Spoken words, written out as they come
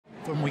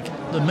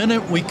The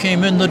minute we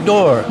came in the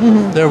door,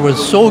 they were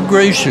so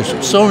gracious,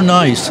 so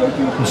nice,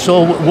 and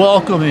so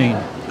welcoming.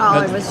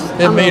 Oh,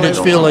 it made it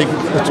feel like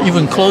it's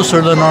even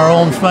closer than our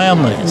own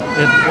family.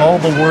 All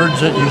the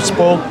words that you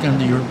spoke and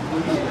the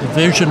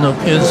vision of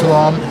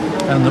Islam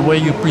and the way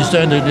you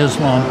presented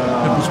Islam,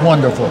 it was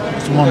wonderful.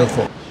 It's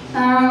wonderful.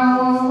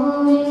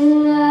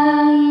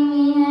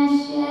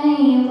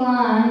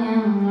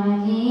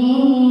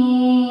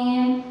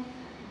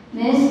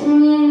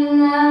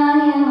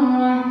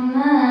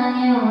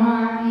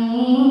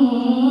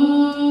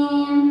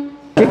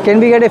 Can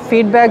we get a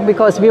feedback,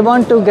 because we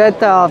want to get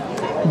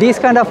these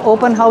kind of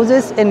open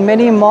houses in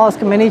many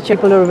mosques, many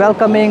people are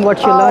welcoming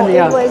what you learned.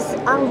 It was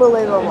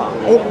unbelievable.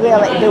 It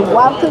really, the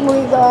welcome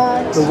we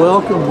got. The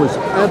welcome was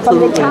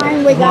absolutely from the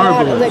time we got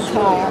out of the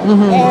car.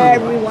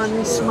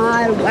 Everyone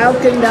smiled,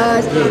 welcomed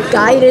us,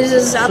 guided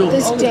us up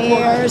the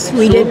stairs.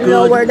 We didn't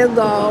know where to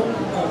go.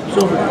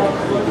 So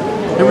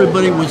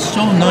everybody was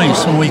so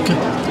nice, and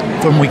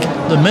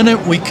the minute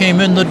we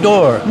came in the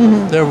door,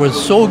 they were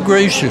so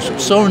gracious,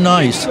 so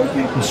nice,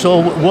 and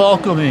so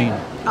welcoming.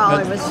 Oh,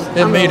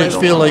 it made it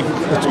feel like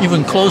it's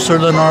even closer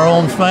than our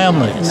own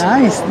families.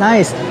 Nice,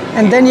 nice.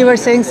 And then you were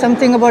saying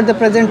something about the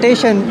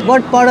presentation.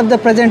 What part of the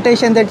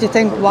presentation that you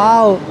think,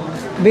 wow,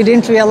 we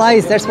didn't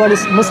realize that's what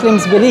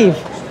Muslims believe?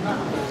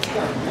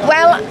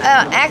 Well,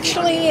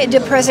 actually, the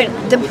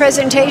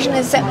presentation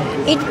is that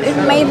it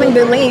made me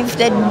believe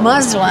that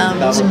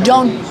Muslims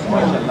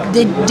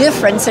the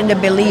difference in the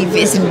belief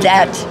isn't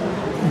that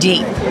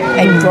deep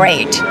and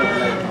great.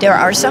 There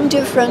are some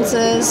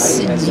differences.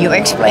 You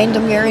explained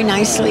them very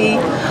nicely.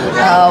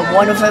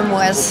 One of them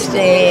was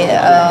the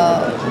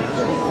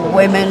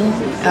women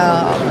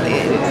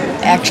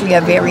actually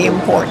are very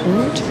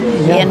important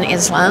in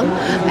Islam.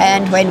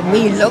 And when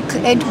we look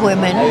at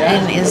women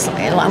in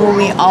Islam,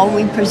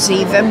 we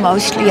perceive them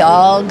mostly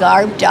all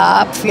garbed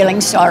up,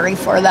 feeling sorry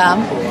for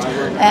them.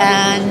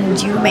 And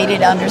you made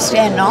it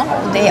understand, no,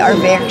 they are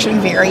actually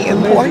very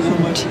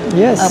important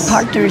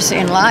partners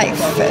in life.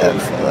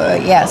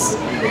 Yes.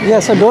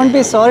 Yeah, so don't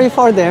be sorry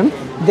for them.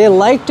 They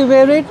like to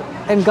wear it,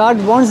 and God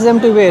wants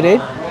them to wear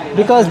it,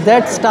 because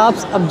that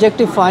stops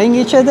objectifying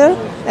each other,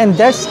 and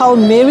that's how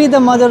Mary, the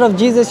mother of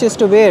Jesus, used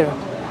to wear,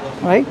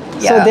 right?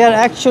 Yeah. So they are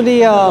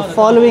actually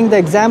following the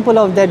example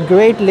of that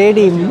great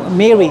lady,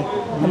 Mary,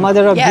 the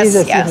mother of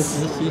Jesus. Yes.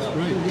 That's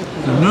right.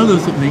 Another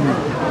thing,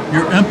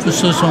 your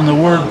emphasis on the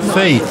word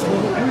faith.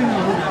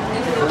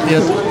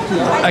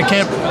 I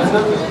can't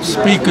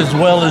speak as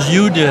well as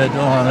you did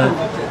on it,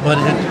 but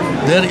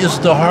that is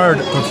the heart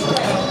of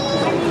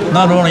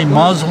not only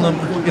Muslim,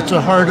 it's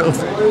the heart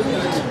of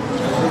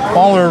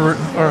all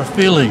our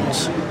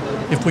feelings.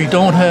 If we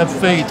don't have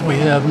faith, we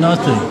have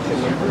nothing.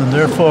 And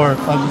therefore,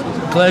 I'm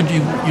glad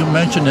you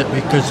mentioned it,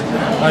 because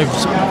I've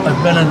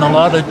been in a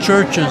lot of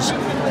churches,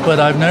 but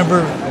I've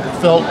never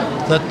felt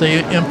that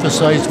they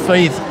emphasize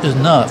faith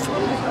enough.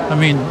 I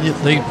mean,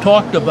 they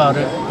talked about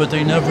it, but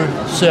they never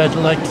said,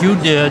 like you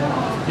did,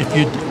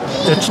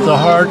 it's the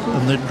heart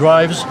and that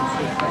drives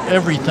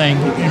everything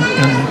in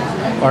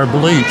our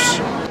beliefs.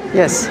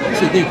 Yes.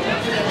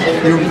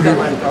 Your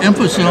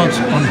emphasis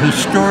on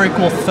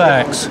historical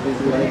facts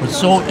was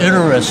so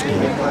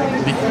interesting.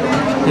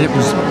 It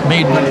was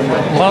made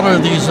a lot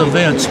of these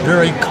events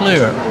very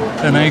clear,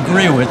 and I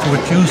agree with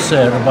what you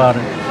said about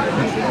it,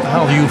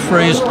 how you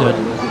phrased it,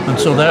 and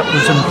so that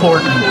was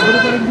important.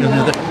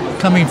 And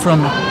coming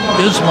from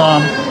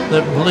Islam,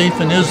 that belief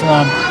in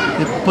Islam,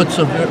 it puts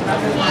a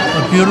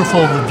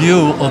beautiful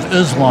view of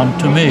Islam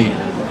to me.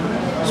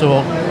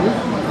 So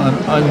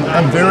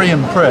I'm very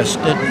impressed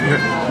at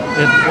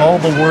all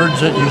the words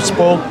that you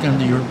spoke and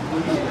the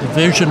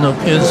vision of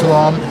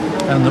Islam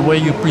and the way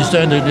you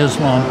presented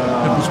Islam.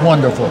 It was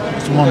wonderful.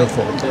 It's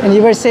wonderful. And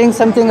you were saying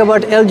something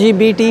about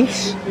LGBT,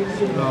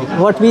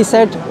 what we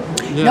said?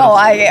 Yes. No,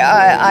 I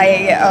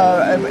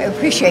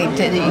appreciate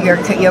your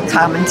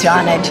comments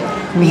on it,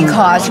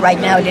 because right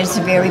now it is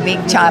a very big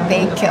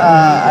topic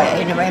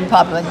in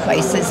public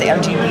places,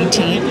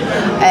 LGBT,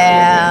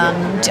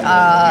 and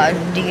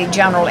the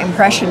general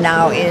impression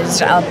now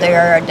is out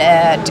there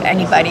that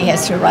anybody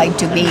has the right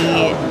to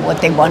be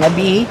what they want to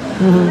be,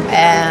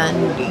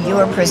 and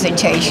your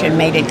presentation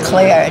made it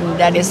clear, and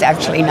that is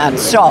actually not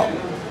so,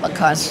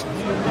 because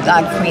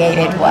God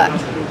created what?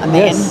 A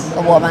man,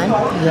 a woman,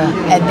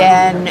 and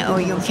then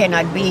you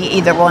cannot be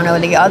either one or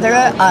the other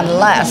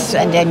unless,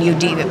 and then you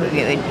detailed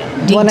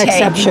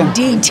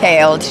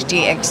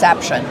the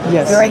exception.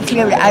 Yes. Very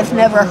clearly. I've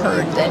never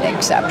heard that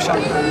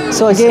exception.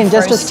 So again,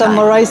 just to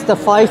summarize the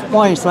 5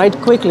 points, right,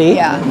 quickly.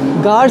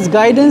 God's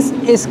guidance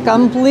is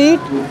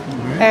complete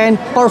and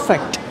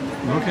perfect.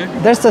 Okay.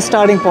 That's the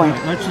starting point.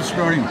 That's the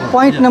starting point.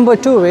 Point number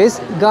 2 is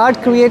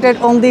God created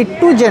only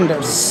 2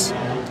 genders.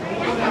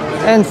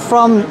 And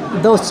from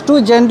those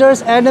 2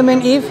 genders, Adam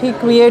and Eve, he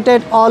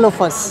created all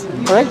of us,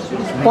 correct?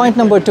 Point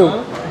number 2.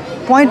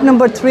 Point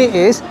number 3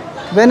 is,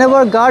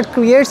 whenever God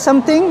creates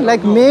something,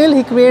 like male,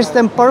 he creates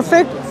them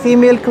perfect,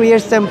 female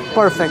creates them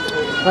perfect,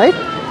 right?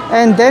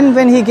 And then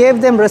when he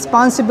gave them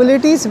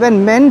responsibilities,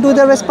 when men do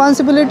the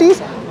responsibilities,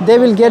 they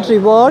will get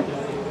reward,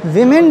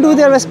 women do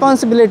their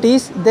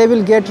responsibilities, they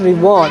will get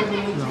reward,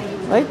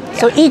 right?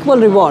 So equal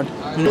reward.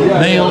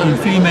 Male and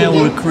female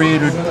were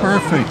created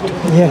perfect.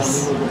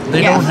 Yes.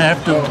 They don't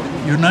have to,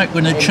 you're not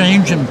going to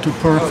change them to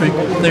perfect.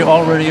 They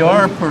already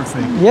are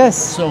perfect. Yes.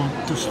 So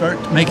to start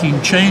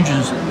making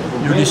changes,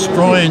 you're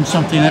destroying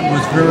something that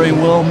was very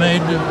well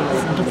made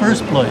in the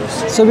first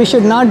place. So we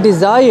should not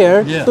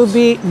desire Yes. to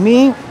be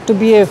me to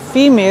be a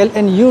female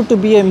and you to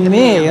be a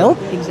male,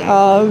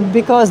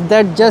 because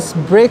that just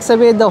breaks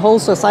away the whole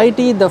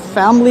society, the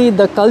family,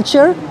 the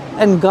culture,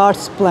 and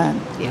God's plan,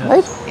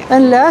 right?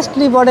 And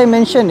lastly, what I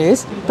mentioned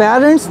is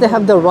parents, they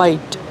have the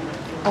right.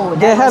 Oh,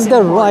 They have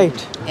the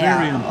right.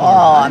 Yeah.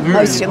 Oh,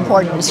 most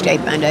important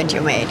statement that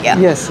you made. Yeah.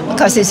 Yes.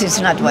 Because this is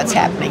not what's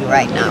happening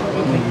right now.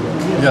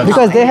 Yes.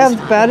 Because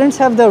parents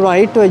have the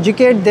right to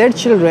educate their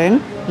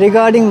children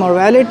regarding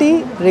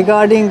morality,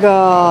 regarding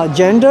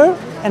gender,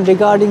 and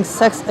regarding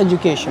sex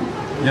education.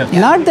 Yes.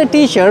 Not the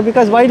teacher,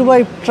 because why do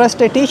I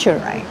trust a teacher?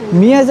 Right.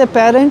 Me as a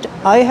parent,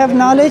 I have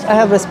knowledge, I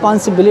have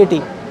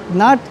responsibility.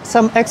 Not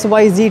some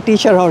XYZ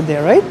teacher out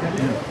there, right?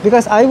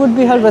 Because I would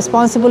be held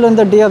responsible on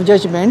the day of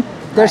judgment.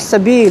 That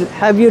Sabeel,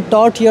 have you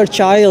taught your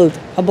child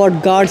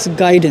about God's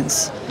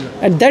guidance?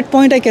 At that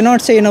point, I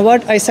cannot say, you know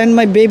what, I sent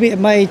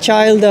my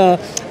child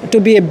to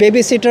be a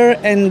babysitter,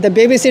 and the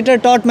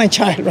babysitter taught my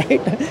child, right?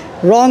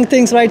 Wrong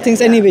things, right things,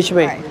 any which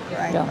way. Right.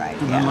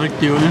 And I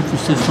like your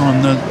emphasis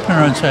on the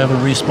parents have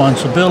a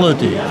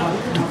responsibility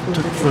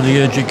for the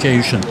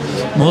education.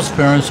 Most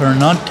parents are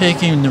not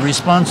taking the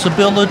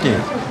responsibility.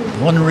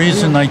 One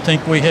reason I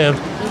think we have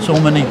so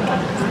many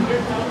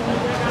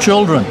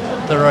children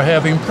that are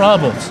having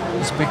problems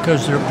is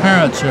because their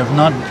parents have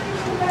not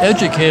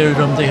educated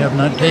them, they have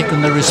not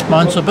taken the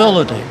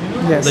responsibility.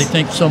 Yes. They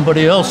think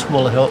somebody else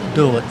will help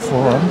do it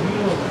for them.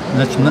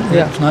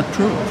 That's not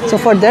true. So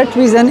for that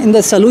reason, in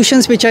the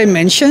solutions which I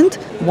mentioned,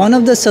 one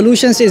of the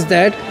solutions is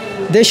that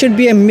there should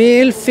be a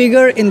male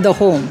figure in the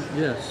home.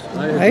 Yes,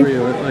 I agree.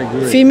 I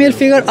agree. Female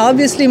figure,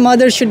 obviously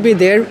mother should be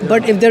there,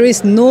 but if there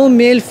is no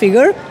male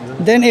figure,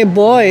 then a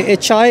boy, a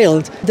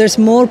child, there's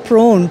more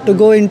prone to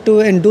go into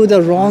and do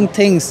the wrong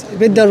things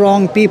with the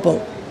wrong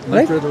people.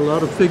 Right? I've read a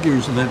lot of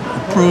figures that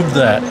prove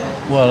that.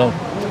 Well,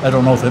 I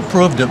don't know if it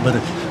proved it, but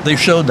they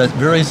showed that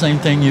very same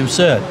thing you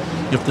said.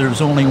 If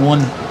there's only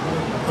one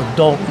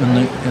adult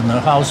in the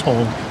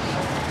household,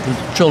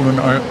 the children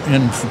are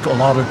in a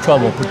lot of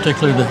trouble,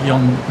 particularly the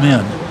young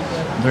men.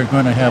 They're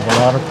going to have a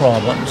lot of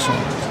problems.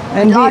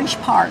 And Large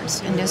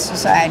parts in this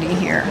society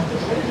here,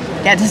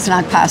 that is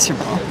not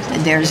possible.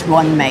 That there's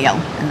one male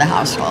in the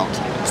household.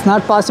 it's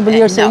not possible,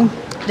 you're saying?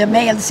 No. The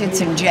male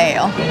sits in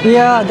jail.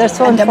 Yeah, that's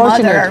so And the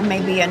unfortunate. mother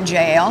may be in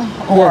jail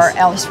or Yes.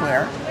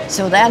 elsewhere.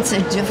 So that's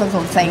a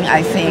difficult thing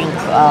I think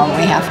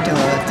we have to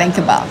think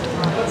about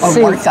or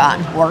See-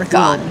 work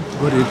on.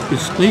 But the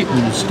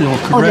statement is still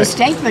correct. Oh, the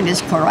statement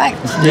is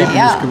correct. The statement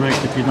Yeah. is correct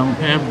if you don't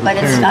have the But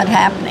it's parent. not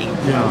happening.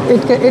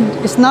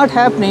 Yeah. It's not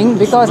happening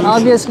because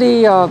obviously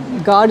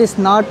God is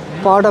not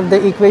part of the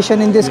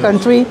equation in this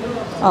country.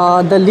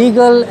 The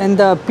legal and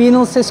the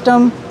penal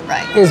system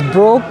Right. is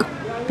broke.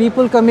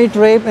 People commit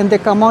rape and they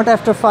come out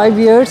after 5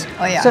 years.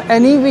 Oh, yeah. So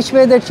any which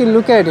way that you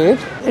look at it,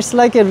 it's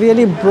like a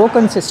really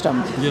broken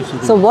system. Yes,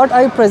 it So is. what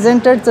I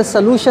presented the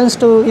solutions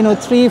to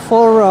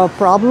 3-4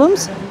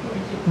 problems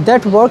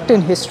that worked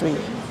in history.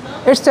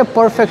 It's a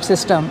perfect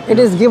system. It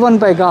is given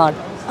by God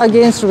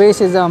against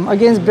racism,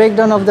 against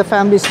breakdown of the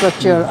family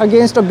structure,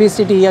 against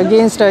obesity,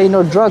 against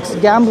drugs,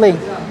 gambling,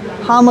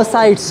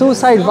 homicide,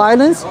 suicide,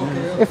 violence.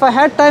 If I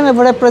had time, I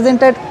would have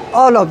presented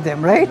all of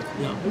them, right?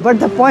 But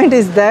the point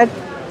is that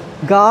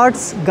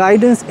God's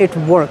guidance, it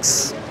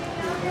works.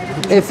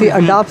 If he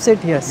adopts it,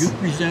 yes. You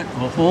present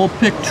a whole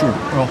picture,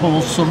 a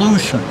whole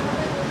solution,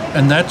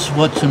 and that's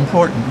what's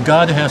important.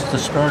 God has to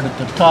start at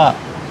the top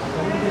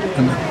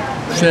and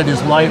shed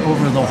his light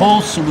over the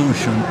whole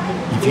solution.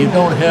 If you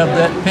don't have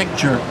that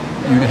picture,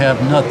 you have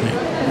nothing.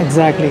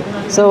 Exactly.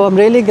 So I'm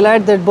really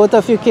glad that both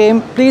of you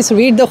came. Please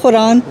read the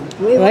Quran,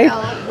 right?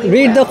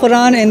 Read the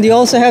Quran, and you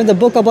also have the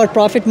book about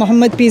Prophet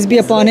Muhammad, peace be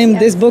upon him,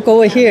 this book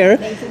over here,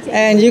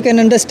 and you can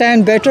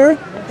understand better.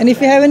 And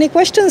if you have any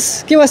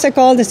questions, give us a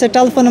call. There's a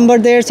telephone number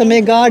there. So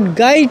may God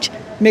guide,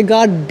 may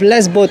God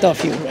bless both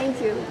of you.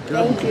 Thank you.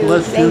 God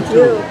bless you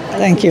too.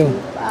 Thank you.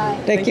 Bye.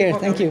 Take care.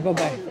 Thank you.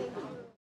 Bye-bye.